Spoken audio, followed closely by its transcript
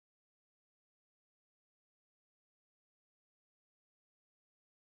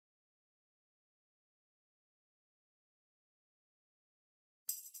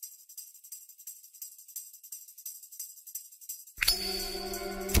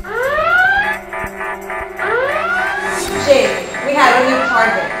have a new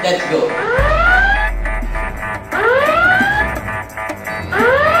target. Let's go.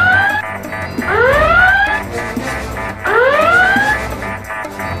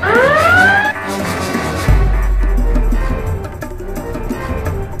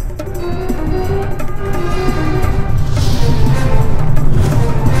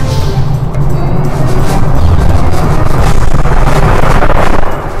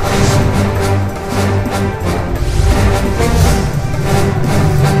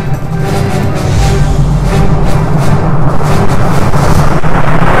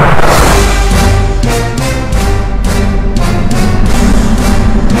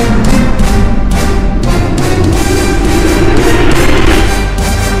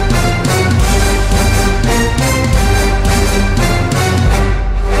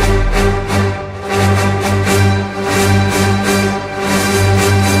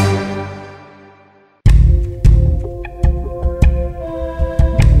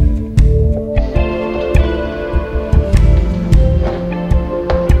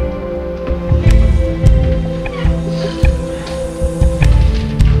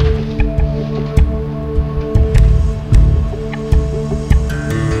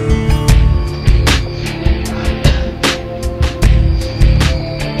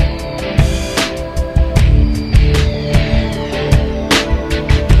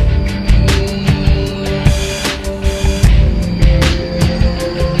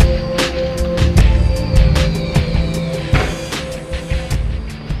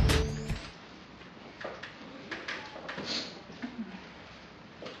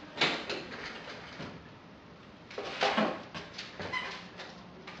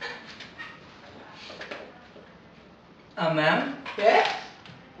 Ma'am? Yes?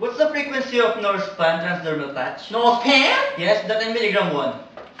 What's the frequency of Norspan transdermal patch? Norspan? Yes, the 10 milligram one.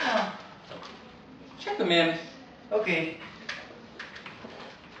 Oh. Check them in. Okay.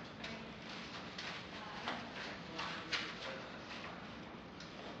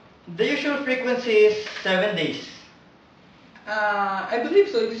 The usual frequency is 7 days. I believe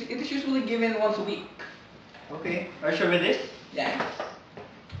so. It is usually given once a week. Okay. Are you sure with this? Yes.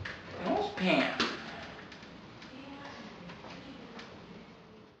 Norspan.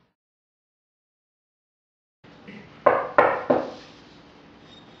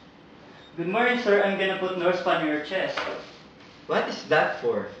 Good morning, sir. I'm gonna put Norspan on your chest. What is that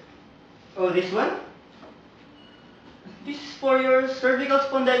for? Oh, this one? This is for your cervical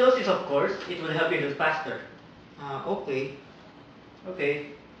spondylosis, of course. It will help you heal faster. Okay. Okay.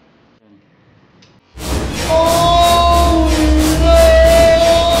 Oh no!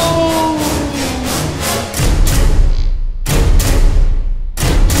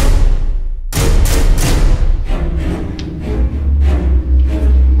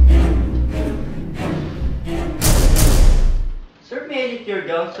 Sir, may I lift your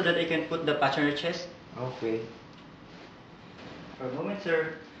gown so that I can put the patch on your chest? Okay. For a moment,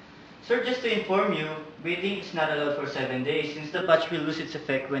 sir. Sir, just to inform you, bathing is not allowed for 7 days since the patch will lose its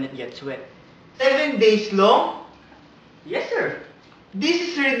effect when it gets wet. 7 days long? Yes, sir. This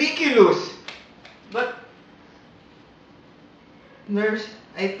is ridiculous! But, Nurse,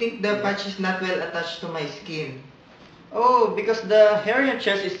 I think the patch is not well attached to my skin. oh, because the hair on your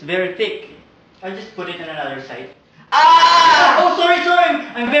chest is very thick. I'll just put it on another side. Ah! Oh, sorry.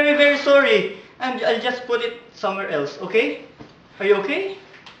 I'm very, very sorry. I'll just put it somewhere else, okay? Are you okay?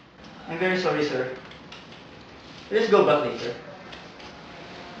 I'm very sorry, sir. Let's go back later.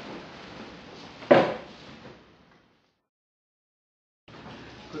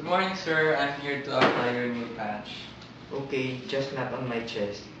 Good morning, sir. I'm here to apply your new patch. Okay, just not on my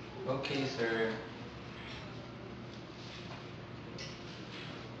chest. Okay, sir.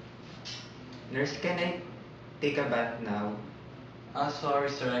 Nurse, can I take a bath now? Sorry,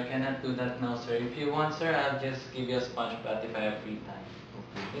 sir. I cannot do that now, sir. If you want, sir, I'll just give you a sponge bath if I have free time.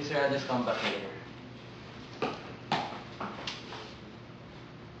 Okay, sir. I'll just come back later.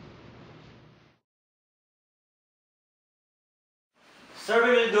 Sir,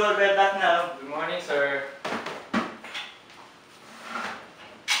 we will do a red bath now. Good morning, sir.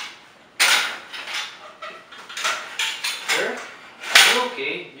 Sir? Are you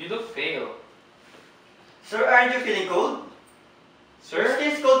okay? You look pale. Sir, aren't you feeling cold? Sir? Your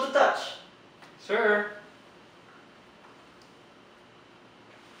skin's cold to touch. Sir?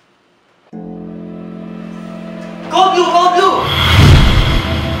 Cold blue! Cold blue!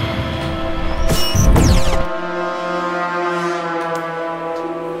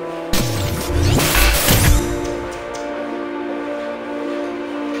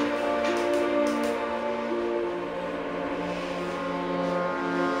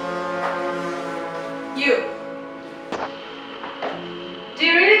 You.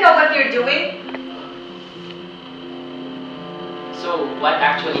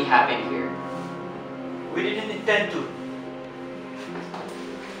 actually happened here? We didn't intend to.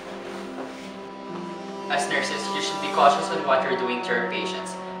 As nurses, you should be cautious on what you're doing to your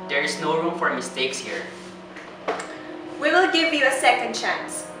patients. There is no room for mistakes here. We will give you a second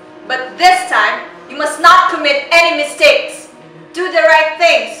chance. But this time, you must not commit any mistakes. Do the right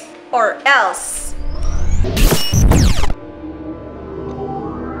things, or else.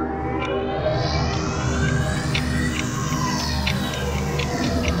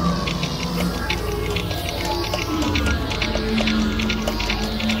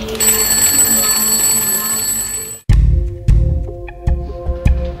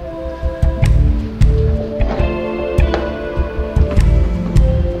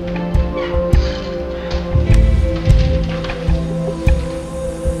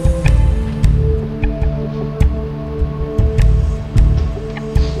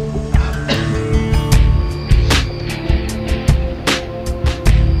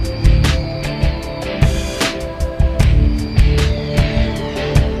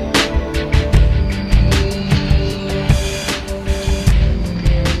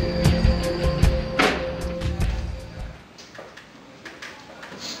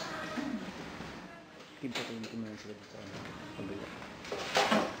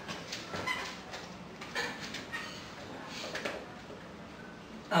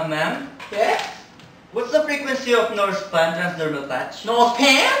 Ma'am? Yes? What's the frequency of Norspan transdermal patch?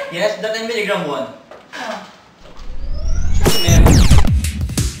 Norspan? Yes, the 10 milligram one. Ma'am.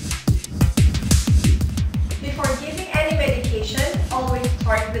 Before giving any medication, always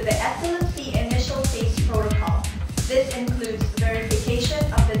start with the SLC initial phase protocol. This includes verification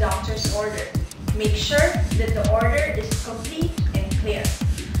of the doctor's order. Make sure that the order is complete and clear.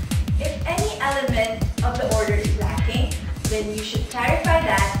 If any element of the order is lacking, then you should clarify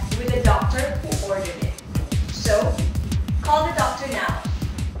that with the doctor who ordered it. So, call the doctor now.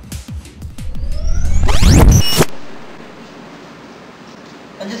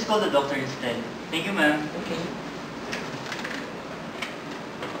 I'll just call the doctor instead. Thank you, ma'am. Okay.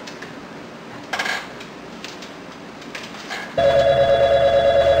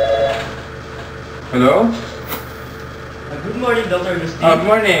 Hello? Good morning, Dr. Agustin. Good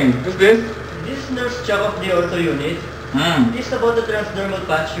morning. Who's this? This is Nurse Chuck of the Ortho Unit. This is about the transdermal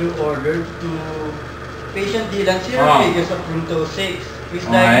patch you ordered to patient Milan, figures of room 206, who is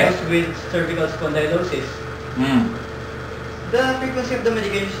diagnosed with cervical spondylosis. The frequency of the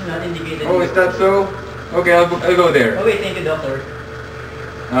medication is not indicated. Oh, is that so? Okay, I'll go there. Okay, thank you, doctor.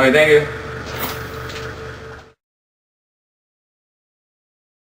 Okay, thank you.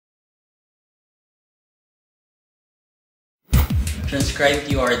 Transcribe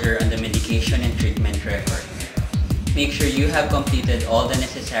the order on the medication and treatment record. Make sure you have completed all the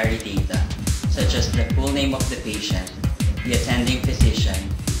necessary data, such as the full name of the patient, the attending physician,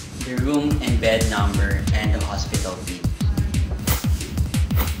 the room and bed number, and the hospital fee.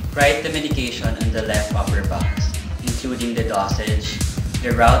 Write the medication on the left upper box, including the dosage,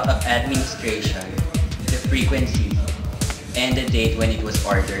 the route of administration, the frequency, and the date when it was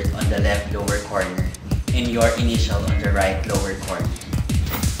ordered on the left lower corner, and your initial on the right lower corner.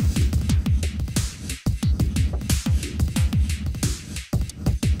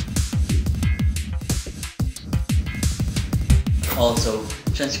 Also,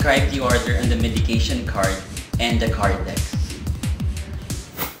 transcribe the order on the medication card and the cardex.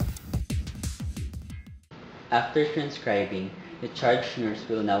 After transcribing, the charge nurse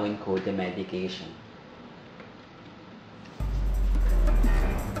will now encode the medication.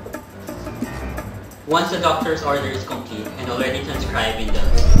 Once the doctor's order is complete and already transcribed in the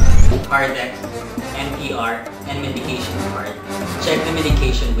cardex, NPR, and medication card, check the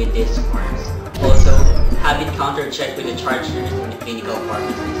medication with these forms. Also, have it counter-checked with the charge nurse and the clinical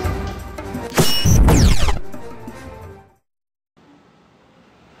pharmacist.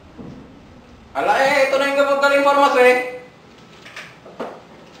 Ala ito na yung kapagaling pharmacy.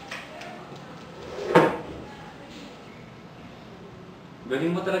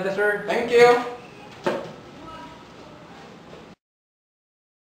 Galing mo talaga, sir. Thank you.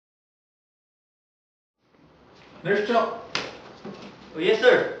 Nurse Chuck. Oh, yes,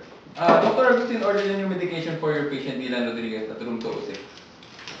 sir. Dr. Agustin ordered a new medication for your patient Milan Rodriguez at room 206.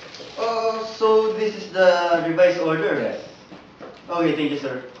 So this is the revised order? Yes. Okay, thank you,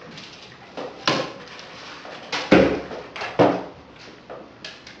 sir.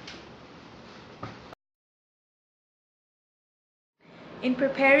 In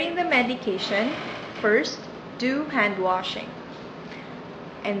preparing the medication, first do hand washing.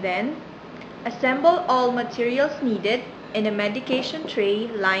 And then assemble all materials needed in a medication tray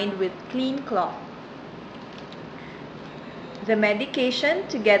lined with clean cloth. the medication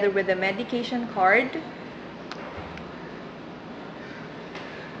together with the medication card,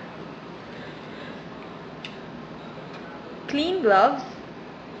 clean gloves,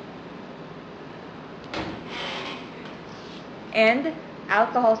 and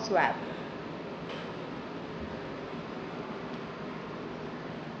alcohol swab.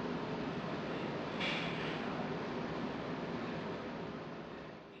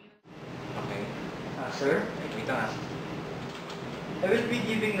 Okay. Sir, I will be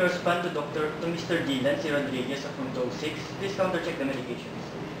giving nurse pan to Mr. Dylan C. Rodriguez of room 206. Please countercheck the medications.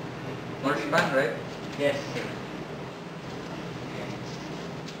 Nurse pan, right? Yes, sir.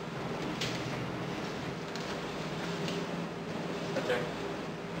 Okay.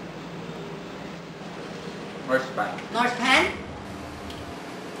 Nurse pan. North Pan?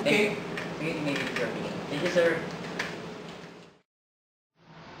 Okay. Thank you, sir.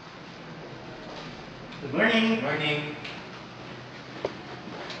 Good morning. Morning.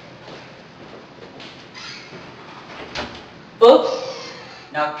 Oops!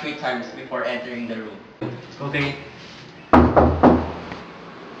 Knock 3 times before entering the room. Okay.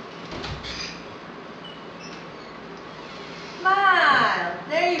 Smile!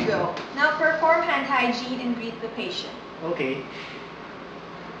 There you go. Now perform hand hygiene and greet the patient. Okay.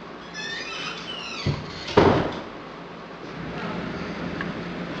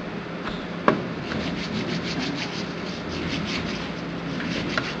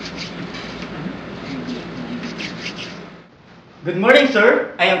 Good morning,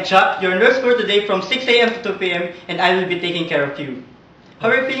 sir. I am Chuck, your nurse for today from 6 a.m. to 2 p.m. and I will be taking care of you. How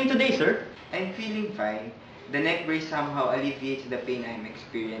are you feeling today, sir? I'm feeling fine. The neck brace somehow alleviates the pain I'm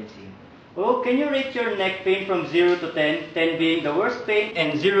experiencing. Oh, can you rate your neck pain from 0 to 10, 10 being the worst pain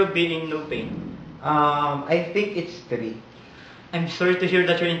and 0 being no pain? I think it's 3. I'm sorry to hear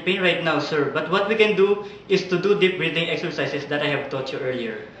that you're in pain right now, sir, but what we can do is to do deep breathing exercises that I have taught you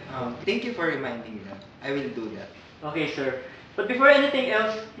earlier. Thank you for reminding me that. I will do that. Okay, sir. But before anything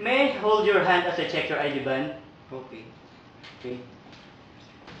else, may I hold your hand as I check your ID band? Okay. Okay.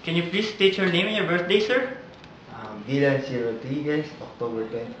 Can you please state your name and your birthday, sir? Milan C. Rodriguez, October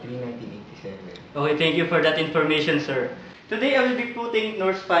 23, 1987. Okay, thank you for that information, sir. Today I will be putting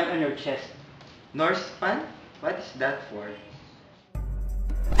Norse pan on your chest. Norse pan? What is that for?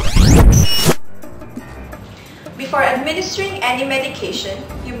 Before administering any medication,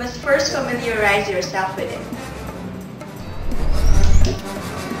 you must first familiarize yourself with it.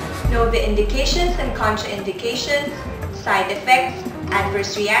 Know the indications and contraindications, side effects,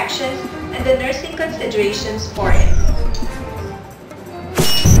 adverse reactions, and the nursing considerations for it.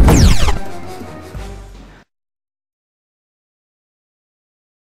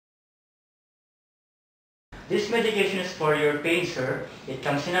 This medication is for your pain, sir. It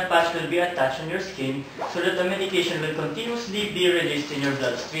comes in a patch that will be attached on your skin so that the medication will continuously be released in your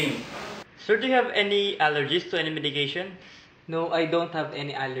bloodstream. Sir, do you have any allergies to any medication? No, I don't have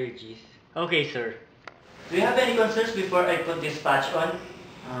any allergies. Okay, sir. Do you have any concerns before I put this patch on?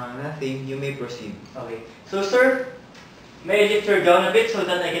 Nothing. You may proceed. Okay. So, sir, may I lift your gown a bit so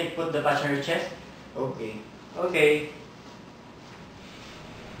that I can put the patch on your chest? Okay. Okay.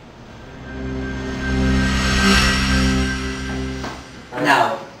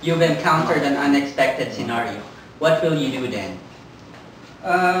 Now, you've encountered an unexpected scenario. What will you do then?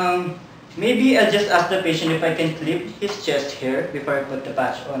 Maybe I'll just ask the patient if I can clip his chest hair before I put the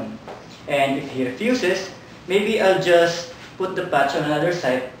patch on. And if he refuses, maybe I'll just put the patch on another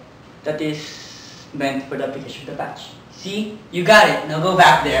side that is meant for the application of the patch. See? You got it. Now go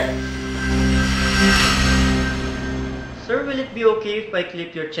back there. Sir, will it be okay if I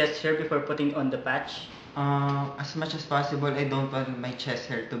clip your chest hair before putting on the patch? As much as possible, I don't want my chest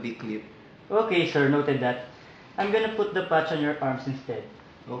hair to be clipped. Okay, sir, noted that. I'm gonna put the patch on your arms instead.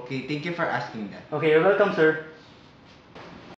 Okay, thank you for asking that. Okay, you're welcome, sir.